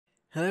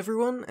Hello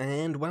everyone,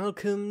 and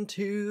welcome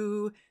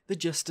to the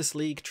Justice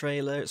League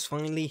trailer. It's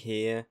finally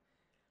here.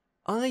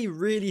 I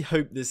really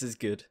hope this is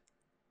good,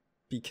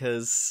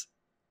 because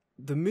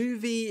the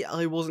movie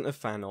I wasn't a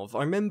fan of.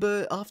 I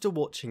remember after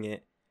watching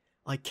it,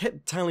 I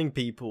kept telling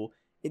people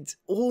it's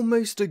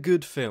almost a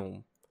good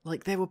film.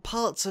 Like, there were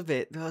parts of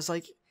it that I was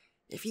like,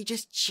 if you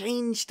just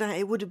changed that,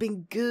 it would have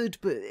been good,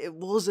 but it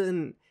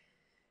wasn't.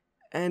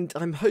 And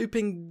I'm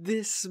hoping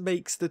this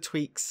makes the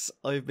tweaks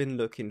I've been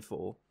looking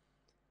for.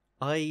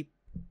 I'm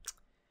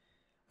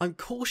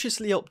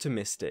cautiously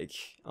optimistic.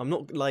 I'm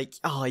not like,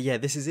 oh yeah,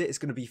 this is it, it's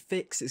going to be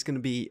fixed, it's going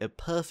to be a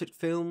perfect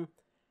film.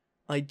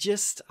 I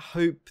just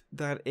hope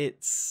that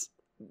it's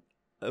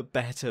a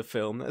better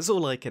film. That's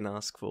all I can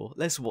ask for.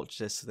 Let's watch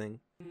this thing.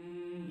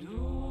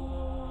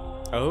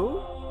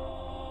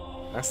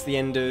 Oh? That's the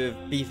end of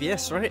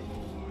BVS, right?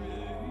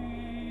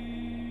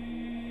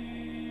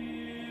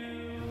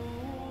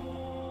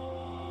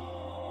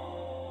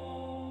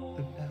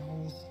 The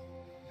bell's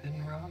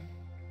been rung.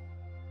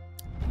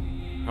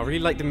 I really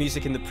like the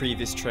music in the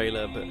previous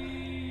trailer, but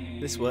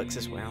this works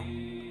as well.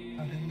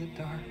 Out in the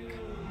dark,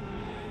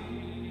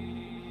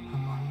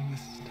 among the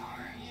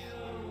stars.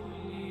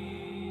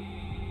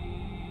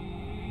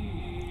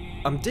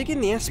 I'm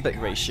digging the aspect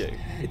ratio.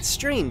 It's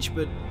strange,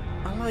 but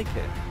I like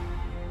it.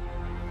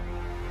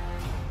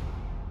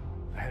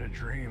 I had a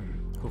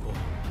dream, Ooh.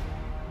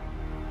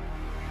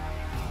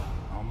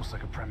 almost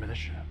like a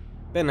premonition.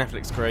 Ben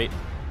Affleck's great. I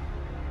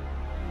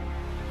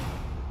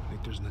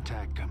think there's an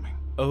attack coming.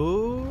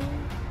 Oh?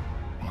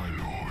 My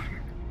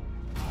lord,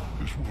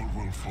 this world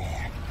will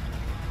fall.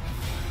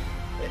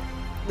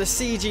 The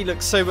CG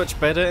looks so much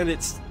better, and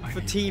it's I for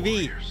need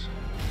TV. warriors.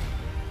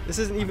 This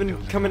isn't I'm even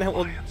building coming an out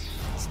on alliance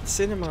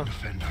cinema. to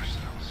defend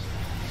ourselves.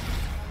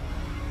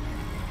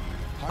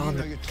 Oh,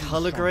 the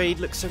color grade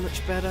looks so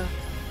much better.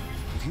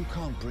 If you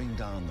can't bring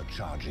down the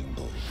charging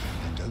bull,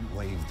 then don't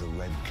wave the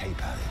red cape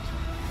at it.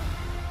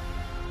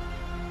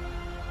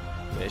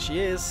 There she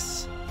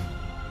is.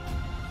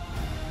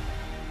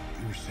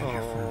 You were sent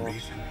here for a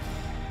reason.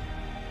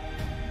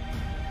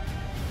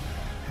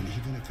 And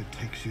even if it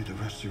takes you the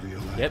rest of your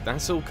life, Yep,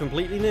 that's all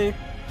completely new.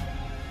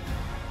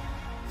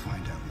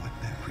 find out what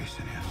that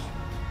reason is.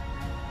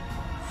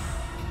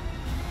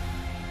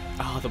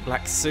 Ah, the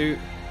black suit.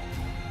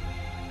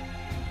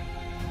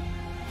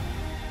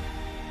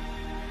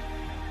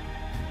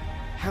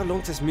 How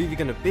long's this movie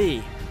gonna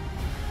be?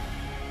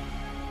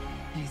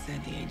 They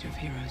said the age of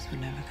heroes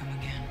would never come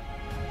again.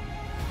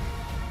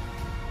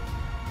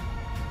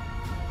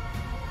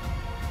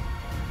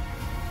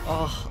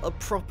 Oh, a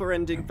proper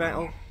ending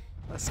battle.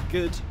 That's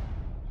good.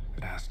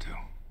 It has to.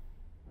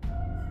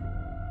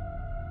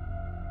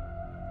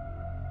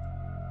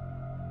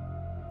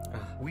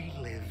 We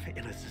live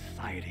in a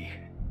society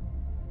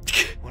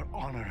where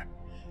honor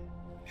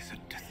is a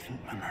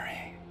distant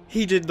memory.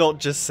 He did not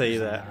just say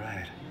Isn't that.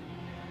 right?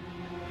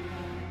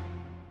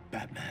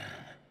 Batman.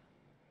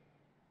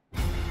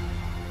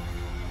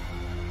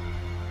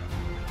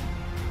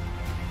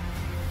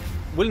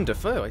 Willem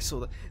Dafoe, I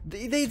saw that.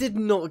 They did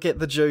not get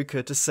the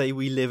Joker to say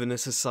we live in a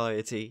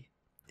society.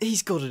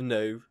 He's got to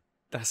know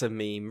that's a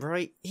meme,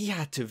 right? He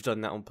had to have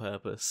done that on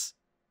purpose.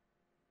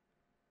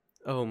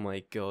 Oh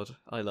my god,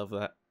 I love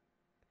that.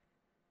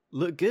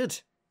 Look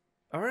good.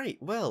 Alright,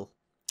 well.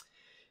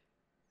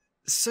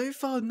 So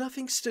far,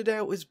 nothing stood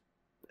out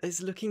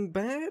as looking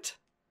bad.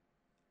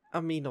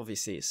 I mean,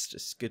 obviously, it's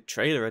just good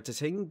trailer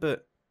editing,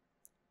 but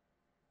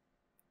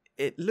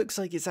it looks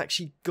like it's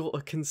actually got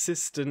a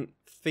consistent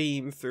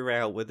theme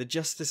throughout, where the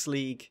Justice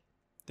League,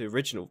 the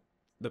original,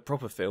 the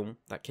proper film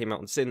that came out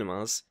in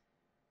cinemas,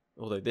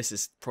 although this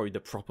is probably the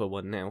proper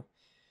one now,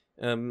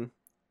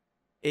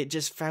 it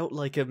just felt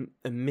like a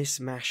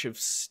mismatch of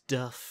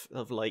stuff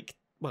of, like,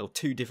 well,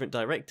 two different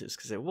directors,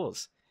 because it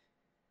was.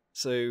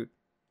 So,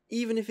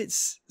 even if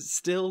it's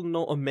still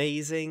not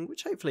amazing,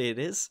 which hopefully it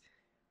is,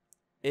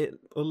 it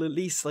will at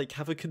least, like,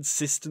 have a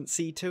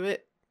consistency to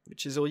it,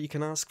 which is all you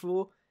can ask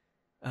for.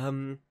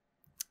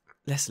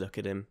 Let's look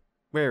at him.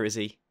 Where is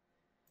he?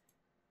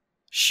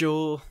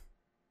 Sure.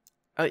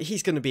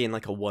 He's going to be in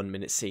like a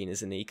 1-minute scene,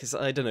 isn't he? Because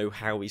I don't know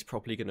how he's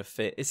properly going to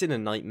fit. It's in a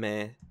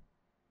nightmare,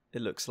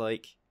 it looks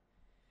like.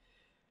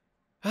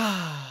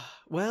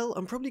 Well,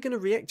 I'm probably going to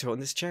react to it on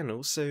this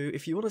channel, so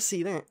if you want to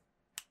see that,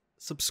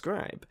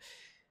 subscribe.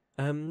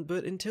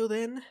 But until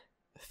then,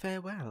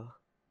 farewell.